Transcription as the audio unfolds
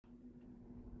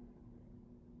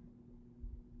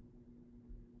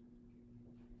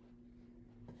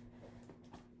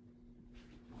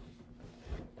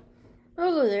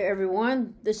Hello there,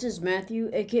 everyone. This is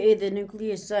Matthew, aka the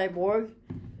Nucleus Cyborg.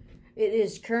 It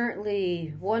is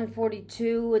currently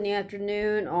 1:42 in the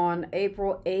afternoon on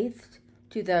April 8th,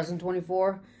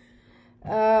 2024.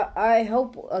 I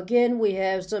hope, again, we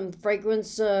have some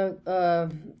fragrance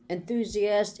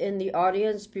enthusiasts in the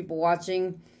audience, people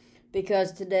watching,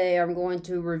 because today I'm going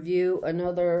to review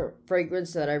another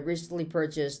fragrance that I recently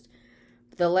purchased.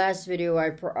 The last video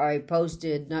I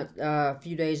posted not a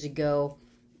few days ago,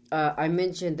 I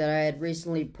mentioned that I had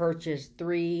recently purchased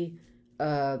three,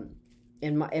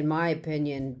 in my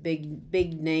opinion,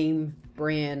 big name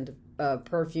brand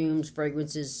perfumes,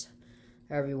 fragrances,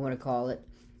 however you want to call it.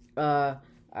 I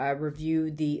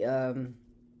reviewed the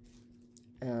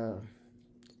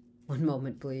one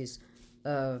moment please,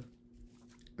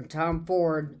 Tom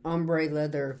Ford Ombre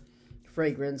Leather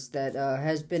fragrance that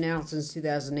has been out since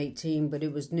 2018, but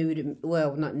it was new to,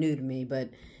 well, not new to me, but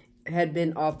had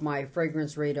been off my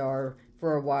fragrance radar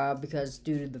for a while because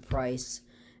due to the price.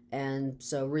 And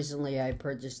so recently I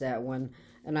purchased that one,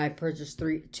 and I purchased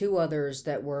two others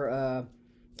that were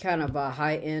kind of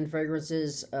high-end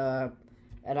fragrances,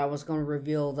 and I was going to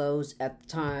reveal those at the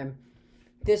time.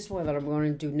 This one that I'm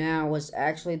going to do now was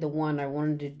actually the one I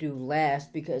wanted to do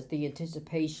last because the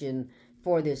anticipation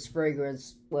for this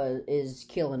fragrance is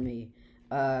killing me.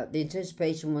 The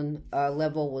anticipation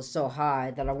level was so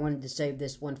high that I wanted to save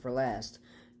this one for last.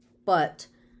 But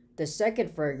the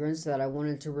second fragrance that I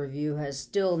wanted to review has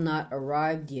still not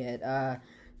arrived yet. I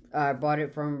got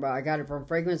it from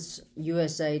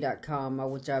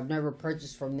FragranceUSA.com, which I've never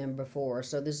purchased from them before.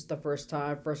 So this is the first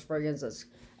fragrance that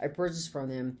I purchased from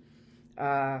them.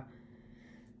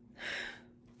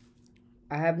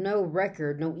 I have no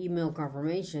record, no email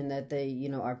confirmation that they,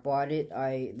 I bought it.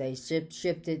 They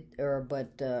shipped it,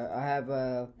 but I have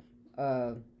a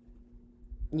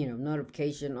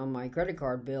notification on my credit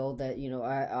card bill that,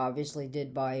 I obviously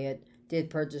did buy it, did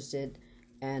purchase it,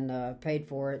 and paid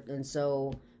for it. And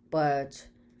so, and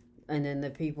then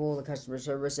the customer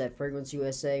service at Fragrance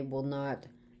USA will not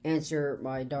answer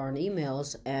my darn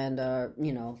emails and,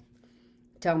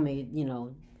 tell me,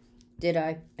 did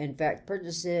I, in fact,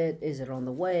 purchase it? Is it on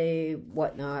the way?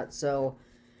 Whatnot. So,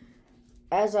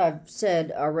 as I've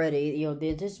said already, the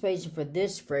anticipation for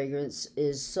this fragrance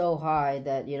is so high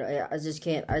that, I just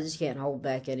can't hold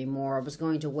back anymore. I was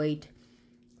going to wait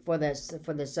for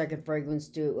the second fragrance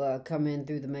to come in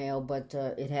through the mail, but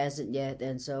it hasn't yet.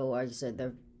 And so, like I said,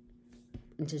 the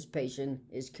anticipation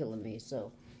is killing me.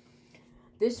 So,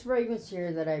 this fragrance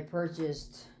here that I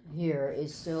purchased here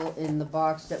is still in the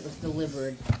box that was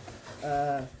delivered.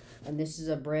 And this is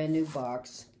a brand new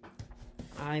box.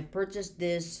 I purchased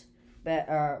this,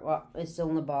 well, it's still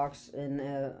in the box, and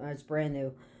it's brand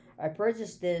new. I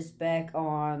purchased this back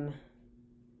on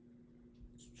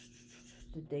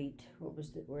the date.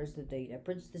 Where's the date? I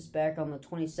purchased this back on the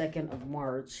 22nd of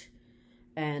March,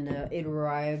 and it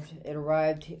arrived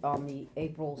on the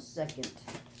April 2nd,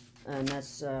 and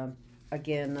that's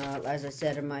again, as I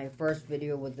said in my first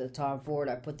video with the Tom Ford,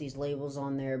 I put these labels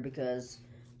on there because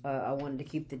I wanted to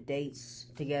keep the dates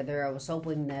together. I was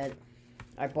hoping that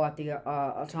I bought the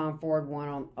Tom Ford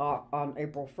one on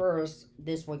April 1st.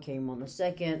 This one came on the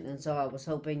 2nd, and so I was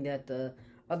hoping that the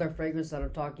other fragrance that I'm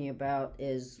talking about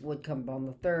would come on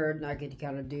the 3rd, and I could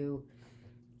kind of do,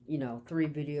 3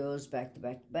 videos back to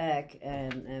back to back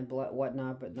and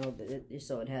whatnot. But no,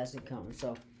 so it hasn't come.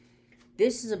 So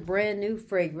this is a brand new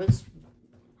fragrance,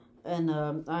 and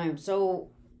I am so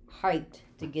hyped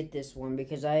to get this one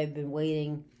because I have been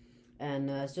waiting.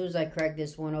 And as soon as I crack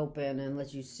this one open and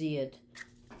let you see it,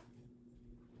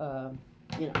 I'll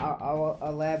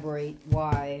elaborate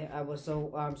why I'm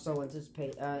so hyped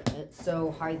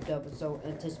up and so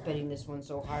anticipating this one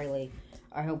so highly.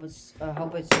 I hope it's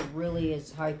really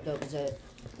as hyped up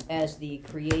as the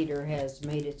creator has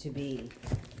made it to be.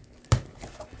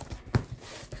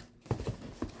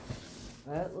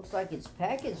 Well, it looks like it's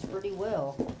packaged pretty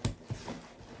well.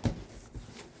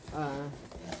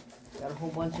 Got a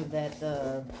whole bunch of that,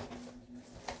 not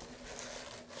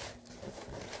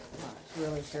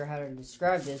really sure how to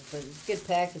describe this, but it's good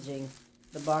packaging.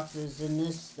 The boxes and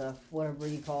this stuff, whatever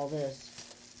you call this.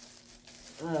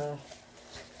 Wow,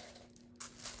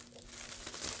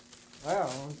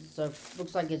 so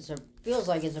feels like it's a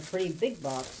pretty big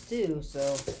box too,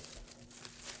 so.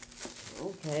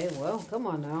 Okay, well, come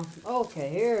on now. Okay,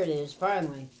 here it is,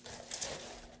 finally.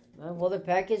 Well, they're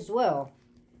packaged well.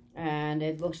 And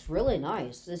it looks really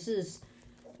nice. This is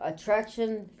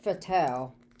Attraction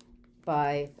Fatale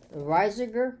by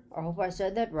Ryziger. I hope I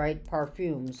said that right.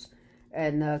 Parfums.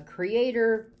 And the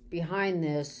creator behind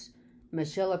this,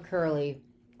 Michella,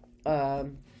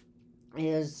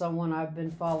 is someone I've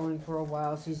been following for a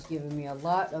while. She's given me a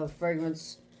lot of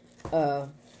uh,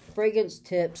 fragrance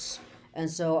tips, and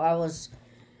so I was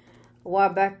a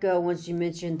while back when she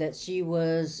mentioned that she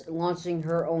was launching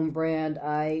her own brand.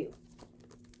 I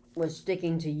was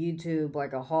sticking to YouTube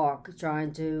like a hawk,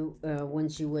 trying to when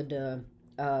she would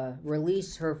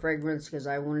release her fragrance, because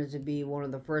I wanted to be one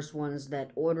of the first ones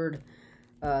that ordered.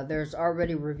 There's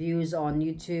already reviews on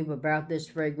YouTube about this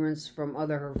fragrance from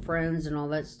other her friends and all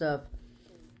that stuff,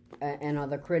 and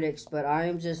other critics. But I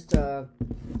am just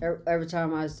every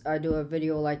time I do a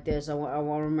video like this, I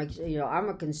want to make, I'm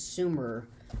a consumer.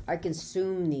 I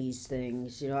consume these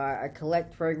things. I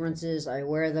collect fragrances. I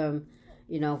wear them,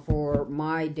 for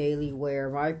my daily wear,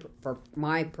 for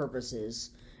my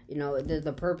purposes.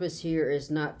 The purpose here is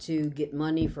not to get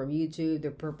money from YouTube.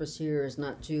 The purpose here is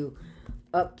not to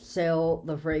upsell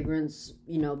the fragrance,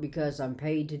 because I'm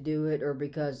paid to do it, or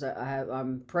because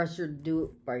I'm pressured to do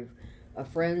it by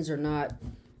friends or not.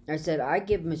 I said I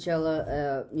give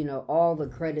Michella, all the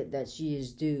credit that she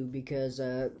is due, because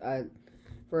I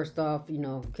first off,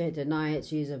 can't deny it.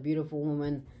 She's a beautiful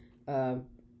woman, and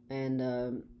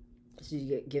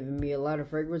she's given me a lot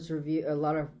of a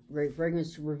lot of great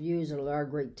fragrance reviews, and a lot of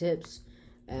great tips.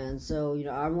 And so,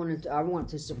 I want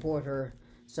to support her.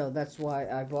 So that's why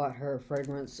I bought her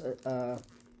fragrance,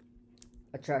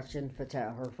 Attraction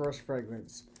Fatale, her first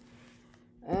fragrance.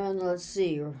 And let's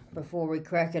see, before we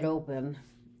crack it open,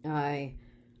 I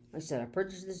said I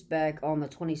purchased this bag on the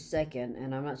 22nd,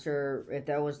 and I'm not sure if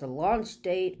that was the launch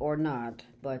date or not,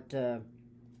 but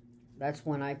that's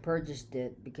when I purchased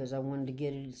it, because I wanted to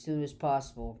get it as soon as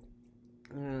possible.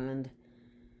 And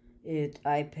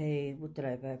I paid, what did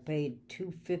I pay? I paid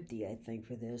 $250, I think,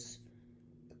 for this.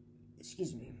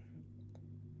 Excuse me.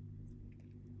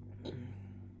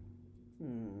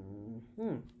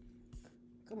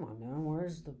 Come on now,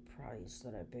 where's the price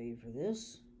that I paid for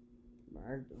this?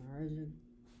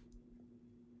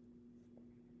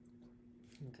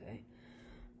 Okay,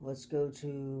 let's go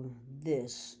to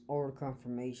this order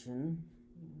confirmation.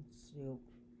 Let's see.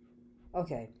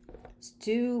 Okay, it's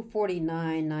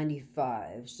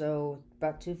 $249.95, so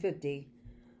about $250,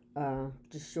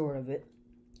 just short of it.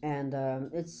 And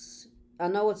I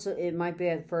know it might be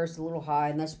at first a little high,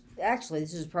 and this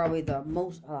is probably the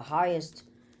most highest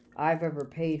I've ever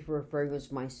paid for a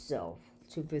fragrance myself.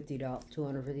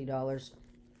 $250.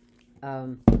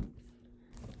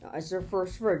 It's her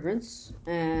first fragrance,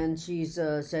 and she's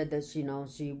said that she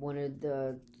wanted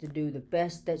to do the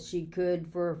best that she could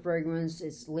for a fragrance.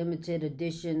 It's limited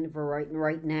edition for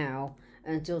right now,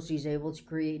 until she's able to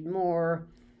create more.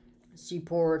 She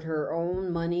poured her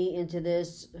own money into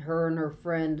this. Her and her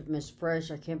friend Miss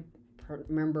Fresh. I can't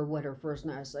remember what her first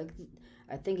name is.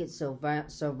 I think it's Sylvana,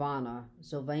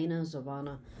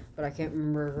 but I can't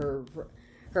remember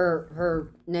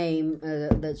her name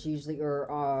that's usually,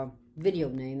 or video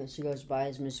name that she goes by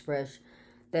as Miss Fresh.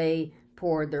 They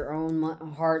poured their own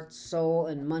heart, soul,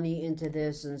 and money into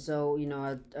this, and so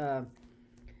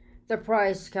the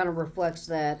price kind of reflects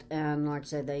that. And like I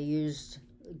said, they used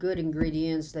good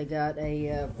ingredients. They got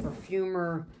a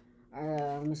perfumer.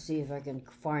 Let me see if I can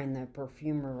find that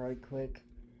perfumer right quick.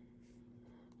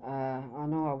 I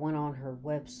know I went on her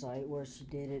website where she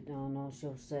did it. I don't know if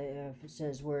she'll say if it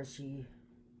says where she.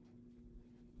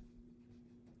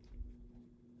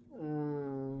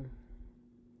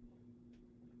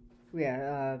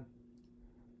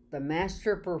 The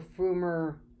Master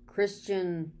Perfumer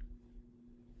Christian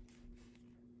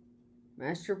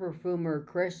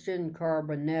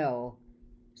Carbonell,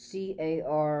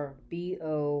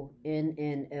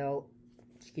 Carbonnel.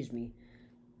 Excuse me,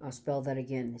 I'll spell that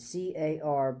again.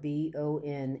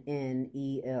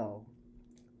 Carbonnel.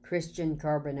 Christian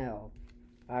Carbonell.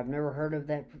 I've never heard of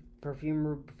that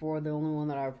perfumer before. The only one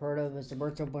that I've heard of is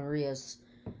Roberto Marias,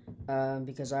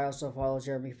 because I also follow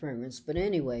Jeremy Fragrance. But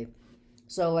anyway,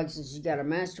 so like I said, you got a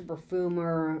master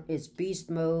perfumer. It's beast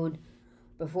mode.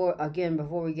 Before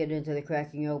we get into the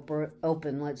cracking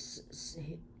open, let's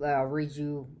read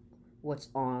you what's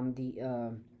on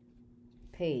the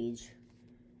page.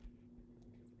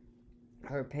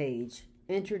 Her page.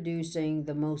 Introducing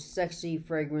the most sexy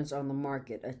fragrance on the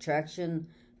market, Attraction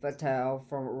Fatale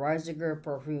from Ryziger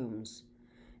Parfums,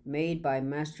 made by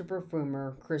master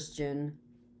perfumer Christian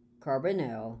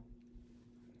Carbonnel.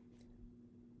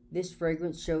 This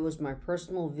fragrance shows my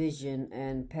personal vision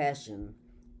and passion,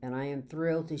 and I am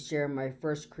thrilled to share my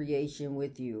first creation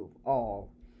with you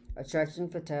all. Attraction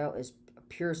Fatale is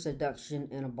pure seduction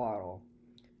in a bottle.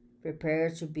 Prepare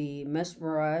to be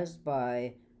mesmerized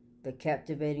by the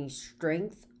captivating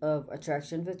strength of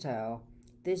Attraction Fatale.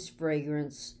 This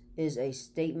fragrance is a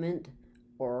statement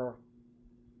or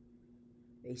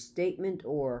a statement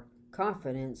or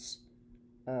confidence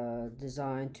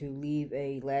designed to leave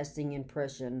a lasting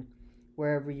impression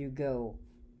wherever you go.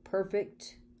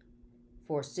 Perfect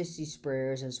for sissy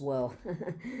sprayers as well.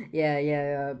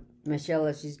 yeah.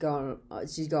 Michella, she's gone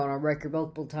on record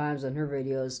multiple times in her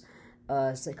videos,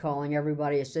 calling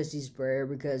everybody a sissy sprayer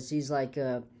because she's like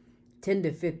 10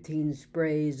 to 15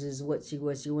 sprays is what she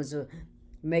was. She wants to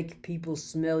make people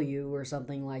smell you or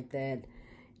something like that.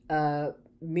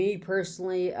 Me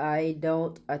personally, I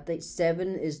think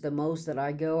 7 is the most that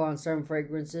I go on certain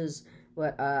fragrances.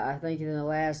 But I think in the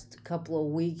last couple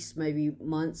of weeks, maybe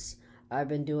months, I've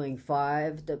been doing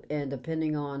 5, and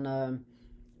depending on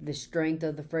the strength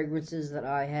of the fragrances that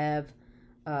I have.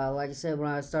 Like I said, when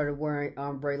I started wearing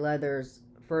ombre leathers,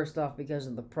 first off because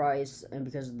of the price and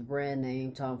because of the brand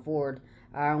name, Tom Ford,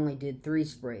 I only did 3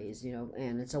 sprays,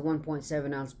 and it's a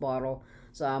 1.7 ounce bottle,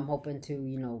 so I'm hoping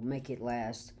to, make it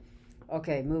last.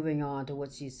 Okay, moving on to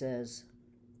what she says.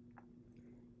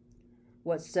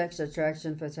 What sets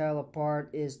Attraction Fatale apart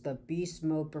is the beast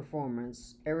mode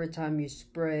performance. Every time you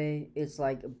spray, it's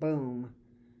like boom.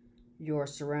 You're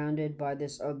surrounded by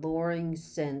this alluring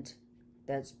scent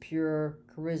that's pure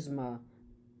charisma.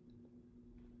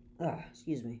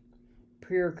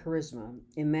 Pure charisma.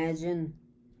 Imagine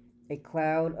a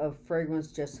cloud of fragrance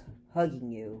just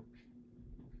hugging you.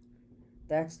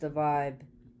 That's the vibe.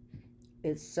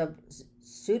 It's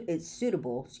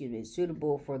suitable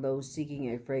for those seeking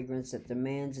a fragrance that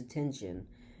demands attention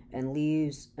and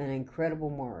leaves an incredible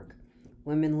mark.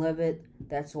 Women love it.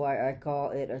 That's why I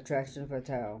call it Attraction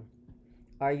Fatale.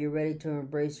 Are you ready to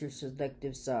embrace your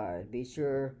seductive side? Be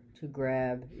sure to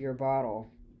grab your bottle.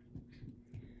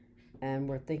 And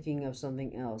we're thinking of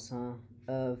something else,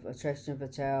 of Attraction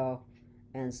Fatale,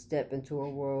 and step into a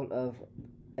world of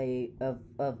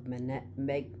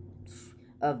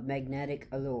magnetic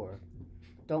allure.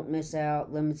 Don't miss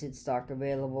out. Limited stock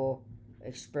available.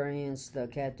 Experience the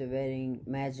captivating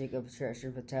magic of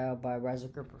Attraction Fatale by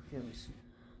Ryziger Parfums.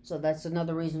 So that's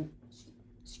another reason.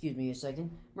 Excuse me a second.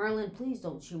 Merlin, please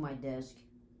don't chew my desk.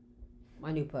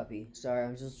 My new puppy. Sorry,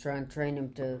 I'm just trying to train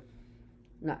him to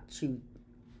not chew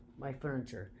my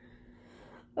furniture.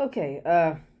 Okay,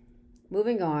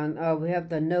 moving on. We have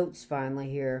the notes finally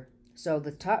here. So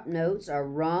the top notes are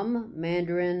rum,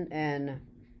 mandarin, and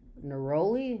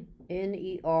neroli.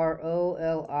 Neroli.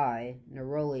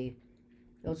 Neroli.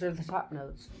 Those are the top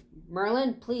notes.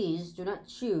 Merlin, please do not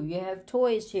chew. You have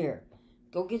toys here.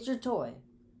 Go get your toy.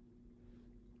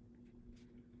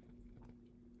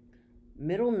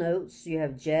 Middle notes, you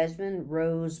have jasmine,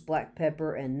 rose, black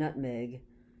pepper, and nutmeg.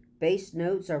 Base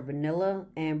notes are vanilla,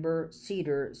 amber,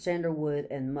 cedar, sandalwood,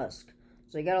 and musk.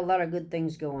 So you got a lot of good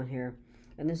things going here.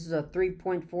 And this is a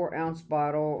 3.4 ounce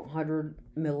bottle, 100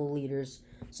 milliliters.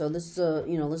 So this is the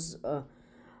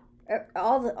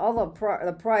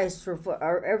price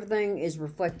everything is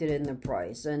reflected in the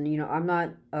price. And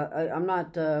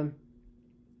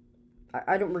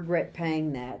I don't regret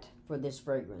paying that for this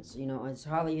fragrance. It's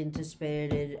highly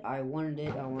anticipated. I wanted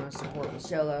it. I want to support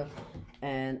Michella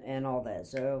and all that.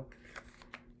 So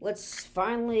let's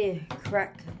finally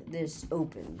crack this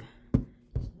open.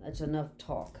 That's enough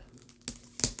talk.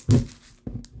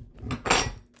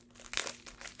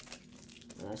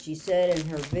 She said in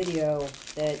her video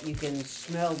that you can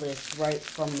smell this right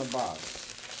from the box.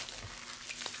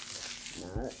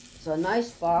 It's a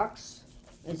nice box.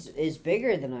 It's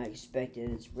bigger than I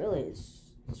expected. It's really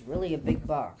a big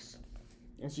box.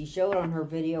 And she showed on her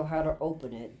video how to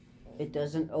open it. It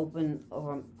doesn't open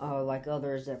like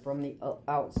others that from the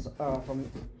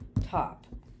from top,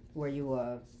 where you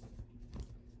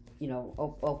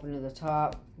open to the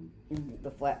top,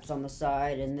 the flaps on the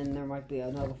side, and then there might be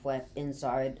another flap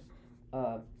inside.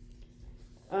 One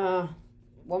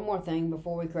more thing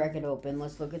before we crack it open,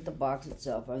 let's look at the box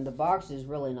itself. I mean, the box is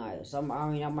really nice. I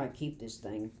might keep this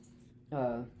thing.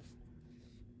 Might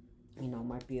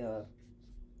be a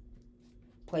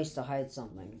place to hide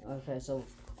something. Okay, so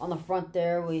on the front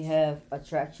there we have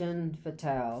Attraction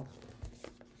Fatale.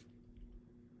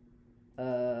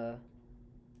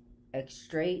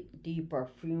 Extrait de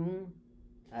Parfum.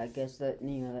 I guess that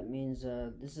that means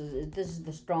this is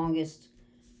the strongest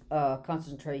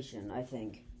concentration, I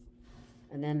think.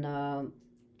 And then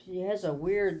she has a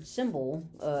weird symbol.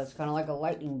 It's kind of like a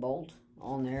lightning bolt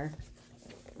on there.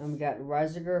 And we got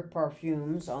Ryziger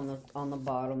Parfums on the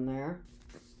bottom there.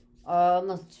 On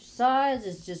the sides,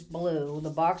 it's just blue. The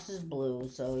box is blue.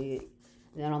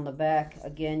 Then on the back,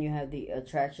 again, you have the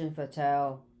Attraction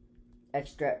Fatale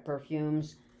Extract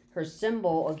Parfums. Her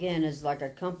symbol, again, is like a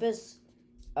compass.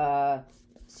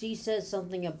 She says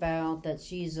something about that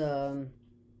she's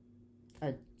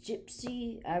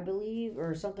gypsy, I believe,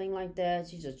 or something like that.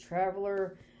 She's a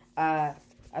traveler.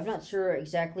 I'm not sure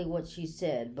exactly what she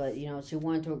said, but you know, she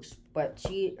wanted to,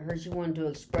 she wanted to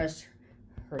express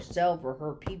herself or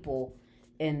her people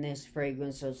in this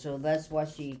fragrance. So that's why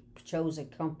she chose a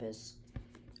compass.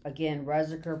 Again,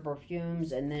 Ryziger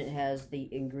Parfums, and then it has the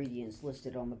ingredients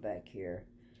listed on the back here.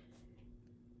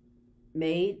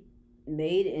 Made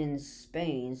in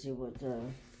Spain. See what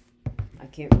I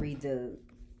can't read the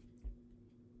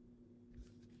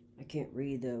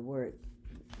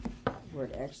where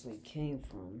it actually came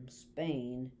from.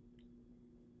 Spain.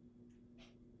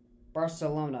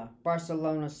 Barcelona,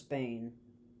 Spain.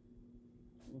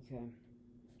 Okay.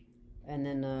 And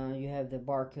then you have the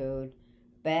barcode.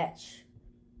 Batch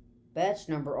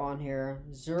number on here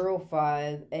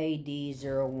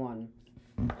 05AD01.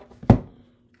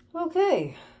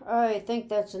 Okay, I think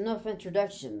that's enough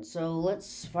introduction. So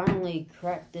let's finally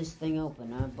crack this thing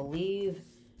open. I believe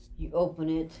you open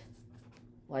it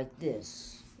like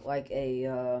this, like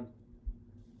a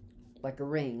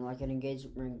ring, like an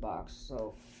engagement ring box.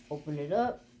 So open it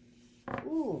up.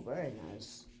 Ooh, very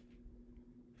nice.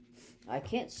 I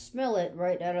can't smell it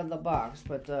right out of the box,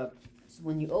 but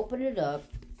when you open it up,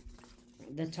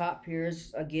 the top here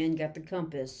is, again, got the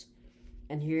compass.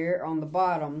 And here on the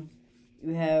bottom,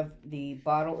 you have the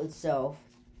bottle itself,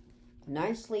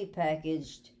 nicely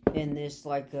packaged in this,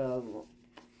 like, little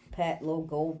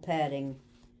gold padding.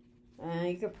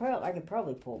 I could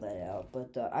probably pull that out,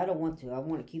 but I don't want to. I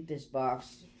want to keep this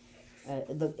box.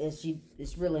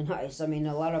 It's really nice. I mean,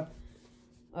 a lot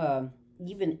of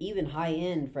even high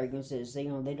end fragrances, they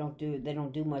don't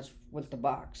do much with the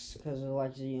box because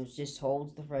like it just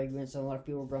holds the fragrance, and a lot of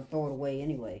people are gonna throw it away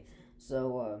anyway.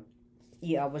 So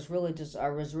yeah, I was really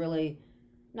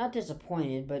not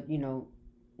disappointed, but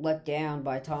let down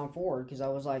by Tom Ford, because I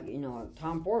was like,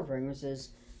 Tom Ford fragrances,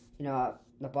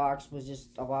 the box was just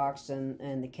a box,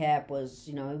 and the cap was,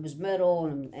 it was metal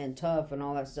and tough and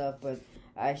all that stuff, but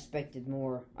I expected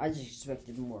more. I just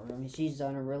expected more. I mean, she's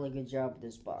done a really good job with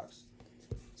this box.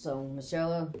 So,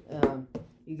 Michella,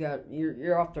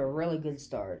 you're off to a really good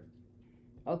start.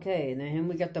 Okay, and then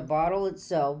we got the bottle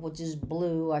itself, which is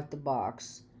blue like the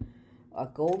box. A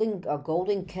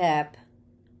golden cap.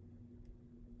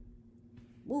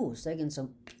 Ooh, it's taking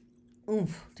some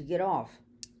oomph to get off.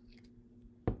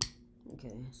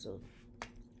 Okay, so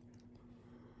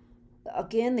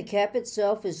again, the cap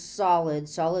itself is solid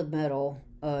metal.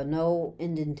 No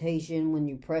indentation when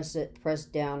you press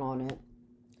down on it.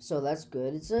 So that's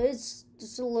good. It's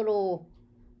just a little.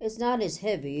 It's not as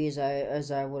heavy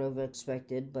as I would have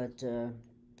expected, but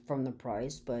from the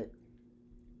price, but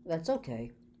that's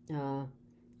okay. You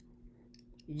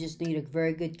just need a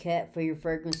very good cap for your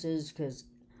fragrances, because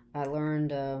I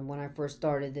learned when I first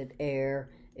started that air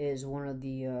is one of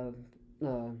the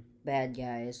bad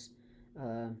guys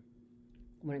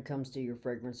when it comes to your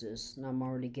fragrances. And I'm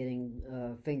already getting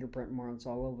fingerprint marks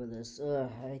all over this. I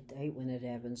hate when it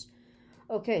happens.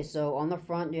 Okay, so on the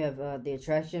front you have the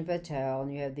Attraction Fatale,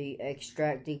 and you have the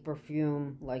Extract de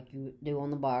Perfume like you do on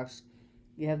the box.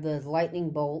 You have the lightning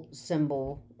bolt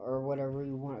symbol, or whatever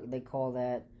they call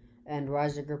that, and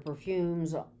Ryziger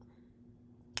Perfumes.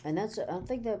 And I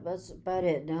think that's about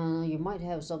it. Now you might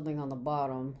have something on the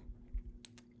bottom.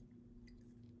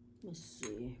 Let's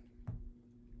see.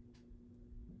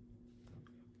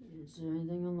 Is there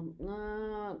anything on the?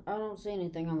 No, I don't see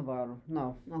anything on the bottom.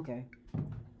 No. Okay.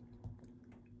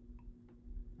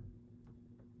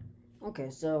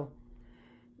 Okay, so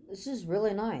this is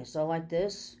really nice. I like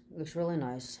this. It looks really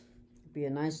nice. Be a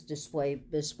nice display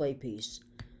piece.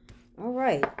 All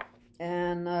right,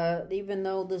 and even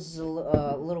though this is a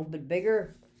little bit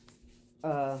bigger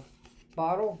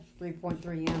bottle,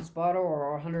 3.3 ounce bottle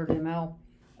or 100 ml,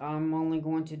 I'm only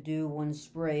going to do one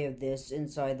spray of this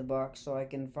inside the box so I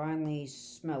can finally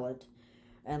smell it.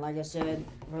 And like I said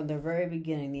from the very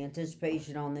beginning, the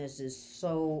anticipation on this is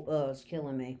it's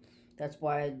killing me. That's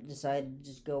why I decided to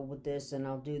just go with this, and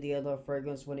I'll do the other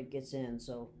fragrance when it gets in.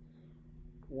 So,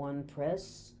 1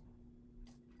 press,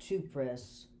 2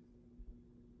 press.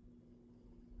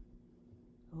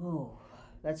 Oh,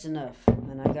 that's enough.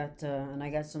 And I got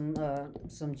some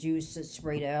juice that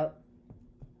sprayed out.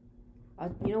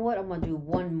 You know what? I'm gonna do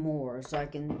one more so I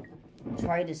can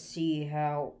try to see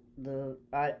how the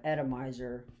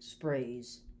atomizer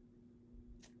sprays.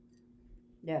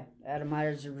 Yeah,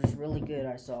 atomizer was really good,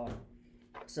 I saw.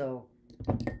 So,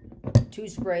 2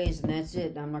 sprays and that's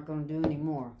it. I'm not going to do any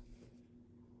more.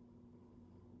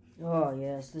 Oh,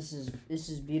 yes, this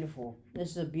is beautiful.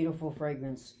 This is a beautiful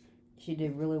fragrance. She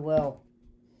did really well.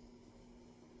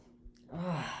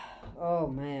 Oh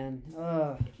man.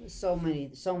 So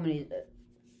many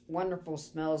wonderful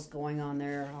smells going on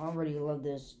there. I already love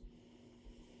this.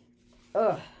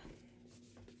 Ugh.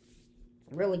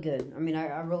 Really good. I mean,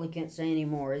 I really can't say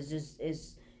anymore.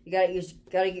 You gotta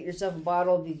get yourself a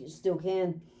bottle if you still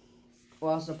can,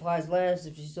 while supplies last.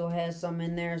 If she still has some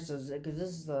in there, so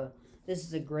because this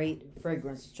is a great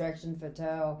fragrance. Attraction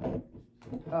Fatale.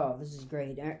 Oh, this is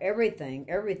great.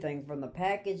 Everything from the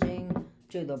packaging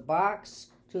to the box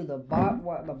to the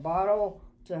bottle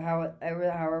to how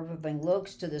everything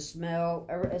looks to the smell.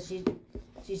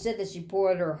 She said that she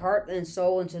poured her heart and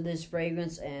soul into this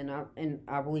fragrance, and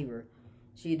I believe her.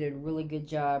 She did a really good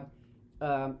job.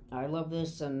 I love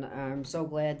this, and I'm so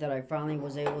glad that I finally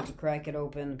was able to crack it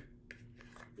open,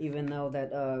 even though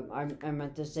that I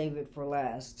meant to save it for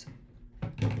last.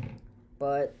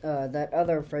 But that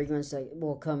other fragrance that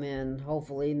will come in,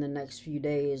 hopefully in the next few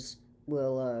days,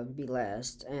 will be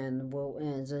last. And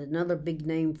it's another big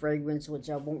name fragrance, which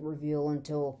I won't reveal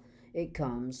until it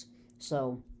comes.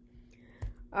 So,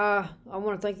 I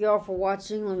want to thank you all for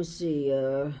watching. Let me see.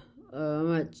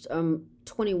 I'm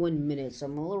 21 minutes.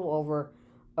 I'm a little over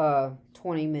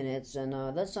 20 minutes, and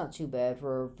that's not too bad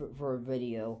for a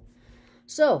video.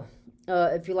 So,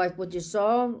 if you like what you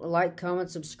saw, like, comment,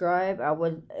 subscribe. I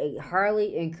would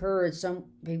highly encourage some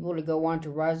people to go on to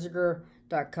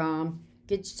Ryziger.com.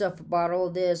 Get yourself a bottle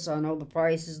of this. I know the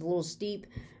price is a little steep,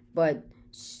 but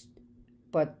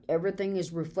everything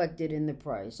is reflected in the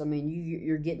price. I mean,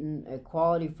 you're getting a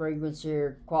quality fragrance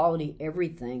here, quality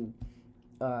everything.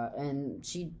 And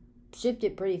she shipped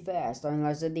it pretty fast. I mean,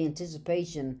 like I said, the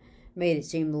anticipation made it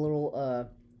seem a little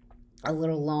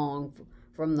long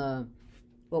from the.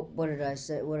 What did I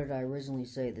say? What did I originally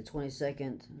say? The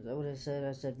 22nd? Is that what I said?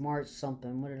 I said March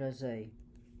something. What did I say?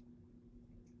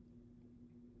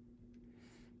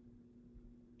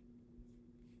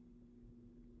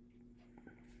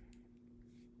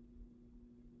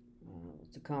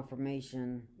 It's a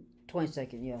confirmation.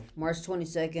 22nd, yeah. March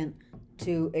 22nd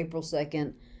to April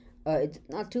 2nd. It's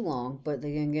not too long, but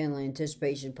again, the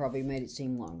anticipation probably made it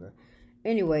seem longer.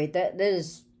 Anyway, that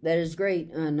is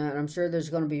great, and I'm sure there's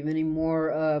going to be many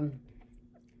more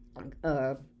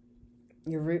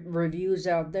reviews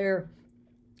out there,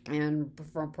 and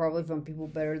probably from people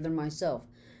better than myself.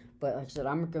 But like I said,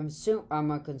 I'm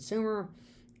a consumer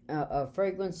of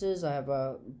fragrances. I have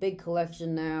a big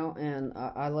collection now, and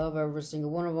I love every single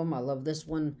one of them. I love this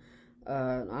one.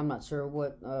 I'm not sure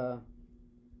what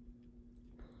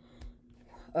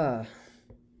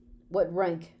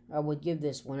rank I would give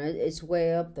this one. It's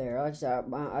way up there. Like I said,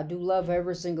 I do love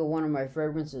every single one of my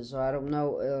fragrances, so I don't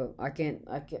know. I can't.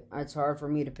 It's hard for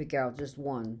me to pick out just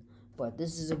one, but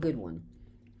this is a good one.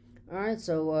 All right.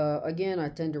 So again, I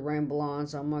tend to ramble on,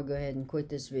 so I'm gonna go ahead and quit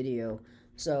this video.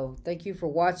 So thank you for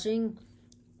watching.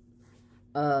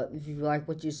 If you like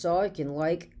what you saw, you can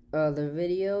like the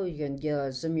video. You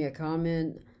can send me a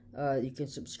comment. You can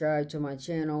subscribe to my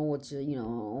channel, which I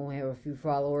only have a few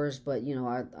followers, but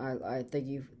I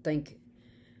thank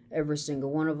every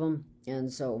single one of them.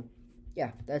 And so,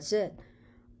 yeah, that's it.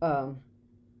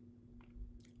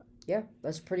 Yeah,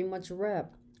 that's pretty much a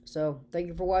wrap. So, thank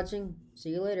you for watching. See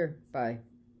you later. Bye.